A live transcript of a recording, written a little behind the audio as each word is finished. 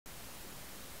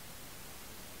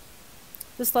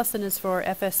This lesson is for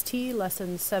FST,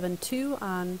 lesson 7.2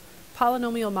 on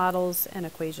polynomial models and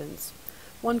equations.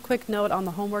 One quick note on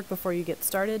the homework before you get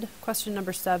started. Question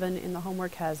number 7 in the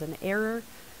homework has an error.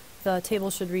 The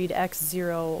table should read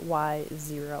x0,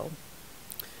 y0.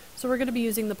 So we're going to be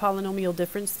using the polynomial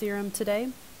difference theorem today,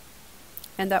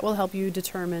 and that will help you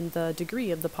determine the degree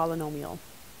of the polynomial.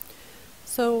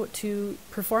 So to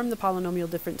perform the polynomial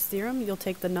difference theorem, you'll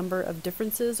take the number of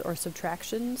differences or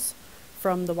subtractions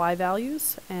from the y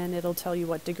values, and it'll tell you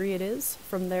what degree it is.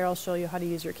 From there, I'll show you how to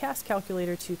use your CAS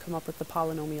calculator to come up with the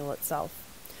polynomial itself.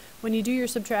 When you do your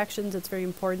subtractions, it's very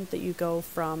important that you go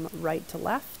from right to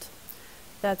left.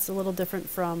 That's a little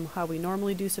different from how we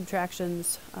normally do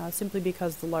subtractions, simply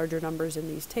because the larger numbers in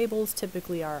these tables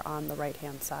typically are on the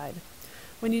right-hand side.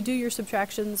 When you do your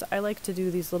subtractions, I like to do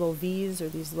these little V's or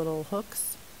these little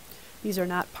hooks. These are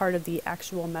not part of the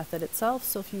actual method itself,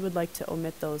 so if you would like to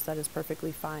omit those, that is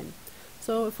perfectly fine.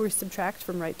 So if we subtract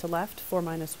from right to left, 4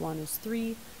 minus 1 is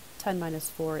 3, 10 minus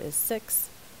 4 is 6,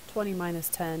 20 minus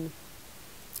 10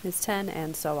 is 10,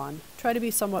 and so on. Try to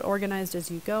be somewhat organized as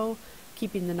you go,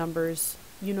 keeping the numbers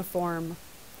uniform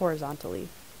horizontally.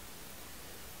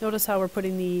 Notice how we're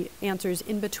putting the answers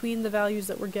in between the values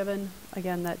that we're given.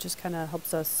 Again, that just kind of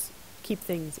helps us keep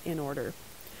things in order.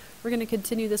 We're going to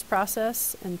continue this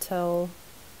process until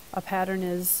a pattern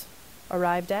is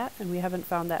arrived at, and we haven't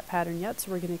found that pattern yet, so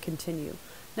we're going to continue.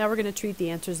 Now we're going to treat the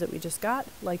answers that we just got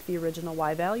like the original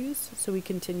y values, so we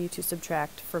continue to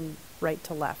subtract from right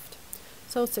to left.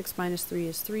 So 6 minus 3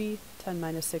 is 3, 10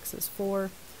 minus 6 is 4,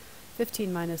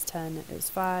 15 minus 10 is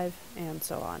 5, and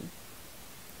so on.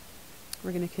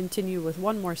 We're going to continue with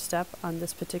one more step on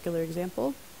this particular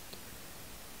example.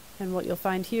 And what you'll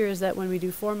find here is that when we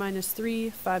do 4 minus 3,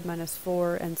 5 minus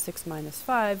 4, and 6 minus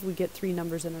 5, we get 3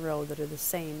 numbers in a row that are the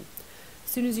same.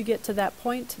 As soon as you get to that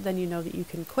point, then you know that you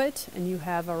can quit and you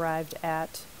have arrived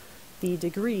at the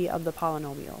degree of the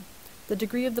polynomial. The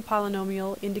degree of the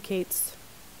polynomial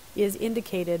is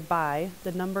indicated by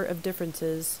the number of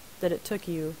differences that it took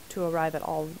you to arrive at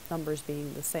all numbers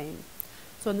being the same.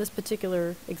 So in this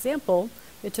particular example,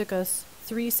 it took us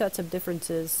 3 sets of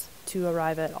differences to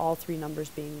arrive at all 3 numbers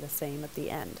being the same at the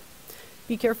end.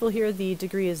 Be careful here, the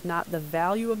degree is not the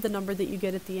value of the number that you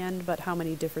get at the end, but how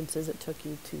many differences it took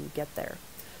you to get there.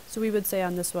 So we would say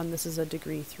on this one, this is a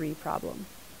degree 3 problem.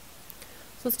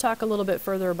 So let's talk a little bit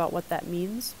further about what that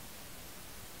means.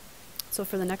 So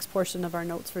for the next portion of our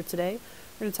notes for today,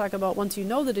 we're going to talk about once you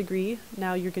know the degree,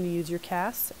 now you're going to use your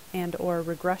CAS and or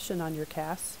regression on your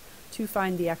CAS to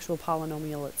find the actual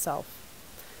polynomial itself.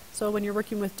 So when you're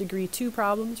working with degree 2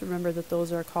 problems, remember that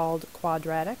those are called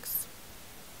quadratics.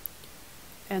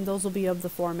 And those will be of the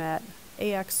format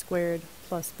ax squared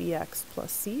plus bx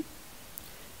plus c.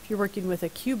 If you're working with a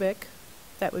cubic,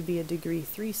 that would be a degree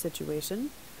 3 situation.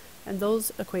 And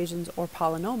those equations or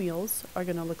polynomials are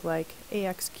going to look like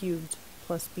ax cubed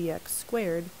plus bx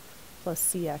squared plus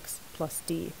cx plus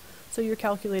d. So your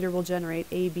calculator will generate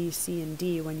a, b, c, and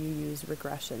d when you use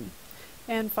regression.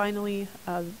 And finally,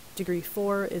 degree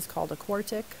 4 is called a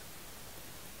quartic,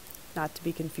 not to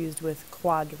be confused with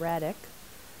quadratic.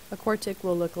 A quartic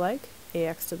will look like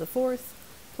ax to the 4th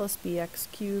plus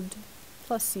bx cubed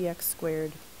plus cx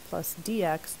squared plus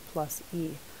dx plus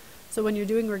e. So when you're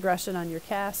doing regression on your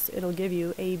CAS, it'll give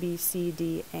you a, b, c,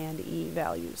 d, and e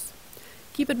values.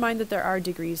 Keep in mind that there are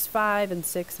degrees 5 and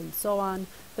 6 and so on,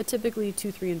 but typically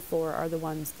 2, 3, and 4 are the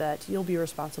ones that you'll be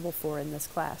responsible for in this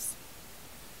class.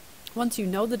 Once you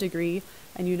know the degree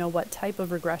and you know what type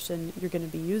of regression you're going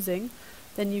to be using,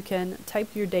 then you can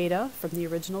type your data from the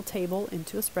original table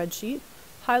into a spreadsheet,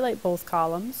 highlight both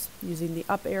columns using the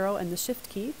up arrow and the shift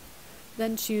key,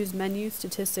 then choose Menu,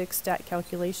 Statistics, Stat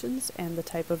Calculations, and the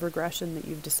type of regression that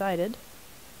you've decided.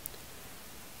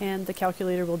 And the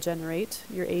calculator will generate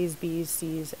your A's, B's,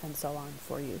 C's, and so on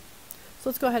for you. So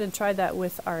let's go ahead and try that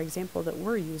with our example that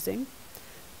we're using.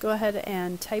 Go ahead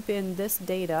and type in this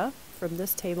data from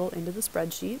this table into the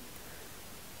spreadsheet.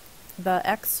 The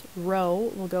X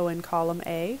row will go in column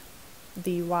A.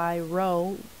 The Y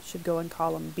row should go in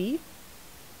column B.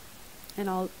 And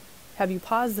I'll have you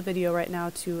pause the video right now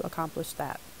to accomplish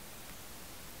that.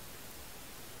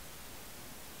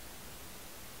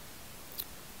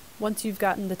 Once you've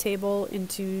gotten the table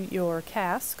into your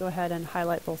CAS, go ahead and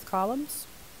highlight both columns.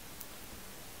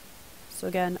 So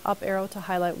again, up arrow to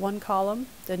highlight one column,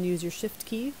 then use your shift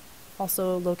key,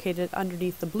 also located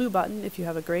underneath the blue button if you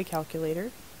have a gray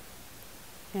calculator,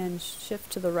 and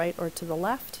shift to the right or to the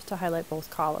left to highlight both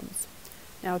columns.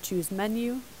 Now choose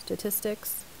Menu,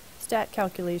 Statistics, Stat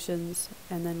Calculations,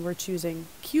 and then we're choosing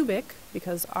Cubic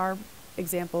because our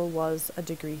example was a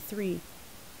degree 3.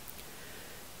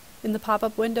 In the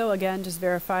pop-up window, again, just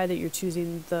verify that you're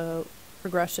choosing the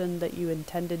regression that you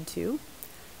intended to.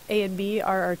 A and B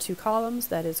are our two columns,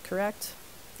 that is correct.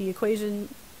 The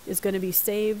equation is going to be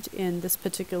saved in this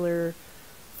particular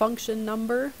function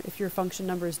number. If your function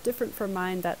number is different from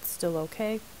mine, that's still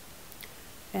okay.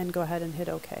 And go ahead and hit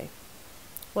OK.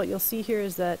 What you'll see here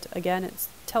is that, again, it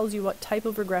tells you what type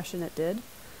of regression it did.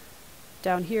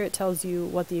 Down here it tells you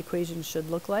what the equation should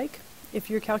look like. If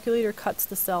your calculator cuts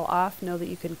the cell off, know that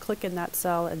you can click in that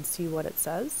cell and see what it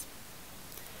says.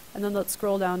 And then let's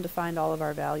scroll down to find all of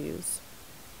our values.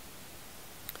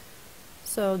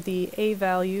 So the A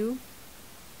value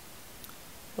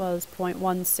was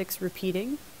 0.16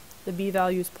 repeating, the B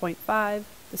value is 0.5,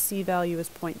 the C value is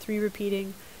 0.3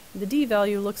 repeating, and the D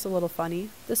value looks a little funny.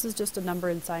 This is just a number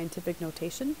in scientific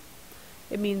notation.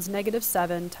 It means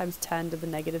 -7 times 10 to the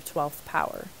 -12th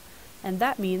power. And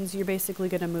that means you're basically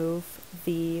going to move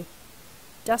the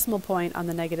decimal point on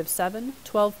the -7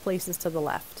 12 places to the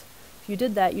left. If you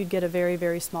did that, you'd get a very,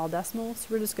 very small decimal, so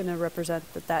we're just going to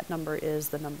represent that that number is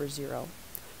the number 0.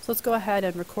 So let's go ahead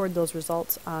and record those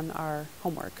results on our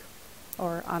homework,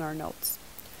 or on our notes.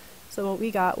 So what we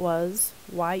got was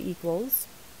y equals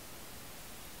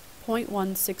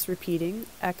 0.16 repeating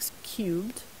x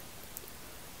cubed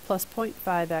plus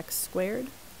 0.5x squared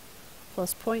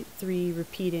plus 0.3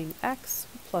 repeating x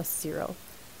plus 0.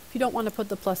 If you don't want to put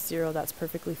the plus 0, that's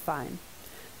perfectly fine.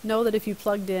 Know that if you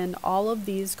plugged in all of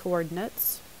these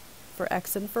coordinates for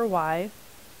x and for y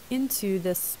into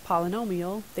this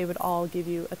polynomial, they would all give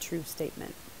you a true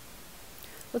statement.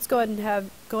 Let's go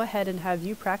ahead and have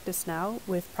you practice now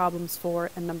with problems 4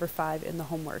 and number 5 in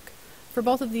the homework. For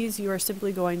both of these, you are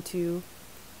simply going to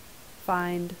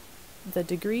find the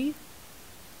degree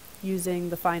using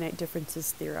the finite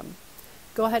differences theorem.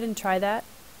 Go ahead and try that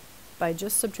by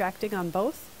just subtracting on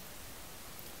both.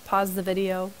 Pause the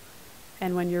video,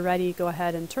 and when you're ready, go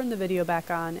ahead and turn the video back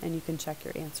on and you can check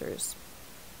your answers.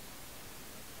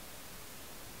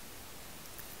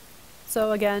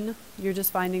 So again, you're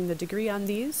just finding the degree on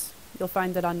these. You'll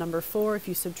find that on number 4, if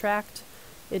you subtract,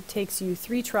 it takes you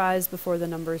 3 tries before the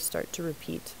numbers start to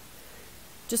repeat.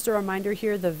 Just a reminder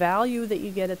here, the value that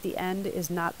you get at the end is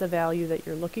not the value that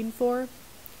you're looking for.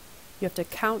 You have to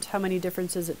count how many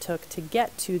differences it took to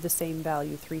get to the same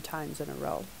value 3 times in a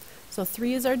row. So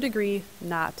 3 is our degree,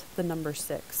 not the number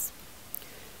 6.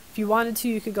 If you wanted to,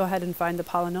 you could go ahead and find the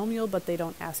polynomial, but they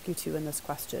don't ask you to in this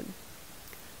question.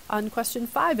 On question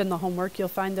 5 in the homework, you'll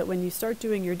find that when you start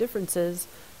doing your differences,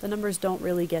 the numbers don't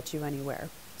really get you anywhere.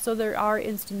 So there are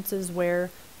instances where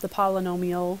the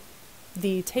polynomial,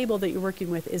 the table that you're working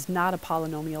with, is not a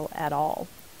polynomial at all.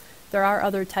 There are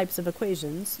other types of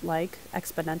equations, like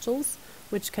exponentials,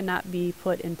 which cannot be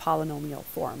put in polynomial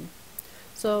form.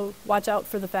 So watch out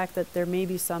for the fact that there may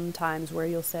be some times where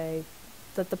you'll say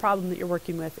that the problem that you're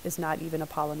working with is not even a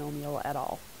polynomial at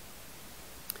all.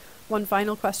 One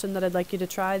final question that I'd like you to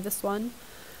try, this one.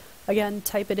 Again,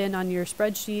 type it in on your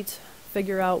spreadsheet,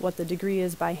 figure out what the degree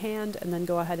is by hand, and then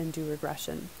go ahead and do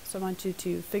regression. So I want you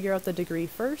to figure out the degree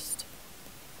first,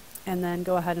 and then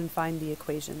go ahead and find the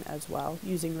equation as well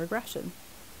using regression.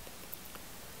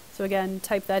 So again,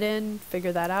 type that in,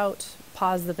 figure that out,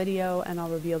 pause the video, and I'll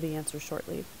reveal the answer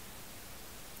shortly.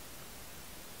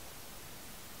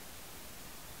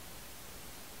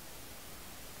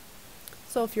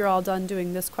 So if you're all done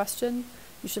doing this question,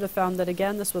 you should have found that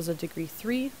again this was a degree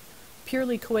 3.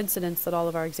 Purely coincidence that all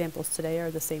of our examples today are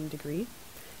the same degree.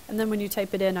 And then when you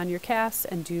type it in on your CAS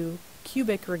and do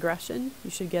cubic regression, you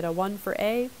should get a 1 for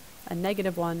A, a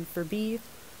 -1 for B,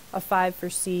 a 5 for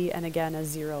C, and again a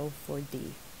 0 for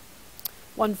D.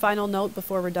 One final note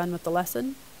before we're done with the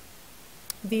lesson.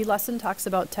 The lesson talks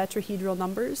about tetrahedral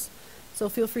numbers, so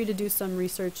feel free to do some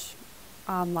research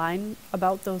online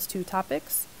about those two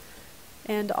topics.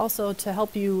 And also, to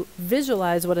help you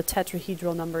visualize what a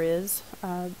tetrahedral number is,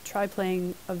 try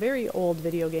playing a very old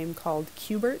video game called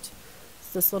Cubert.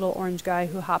 It's this little orange guy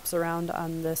who hops around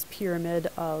on this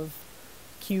pyramid of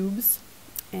cubes,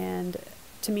 and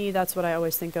to me that's what I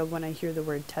always think of when I hear the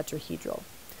word tetrahedral.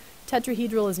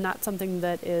 Tetrahedral is not something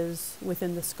that is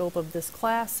within the scope of this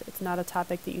class. It's not a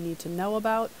topic that you need to know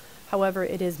about. However,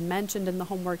 it is mentioned in the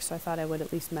homework, so I thought I would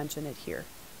at least mention it here.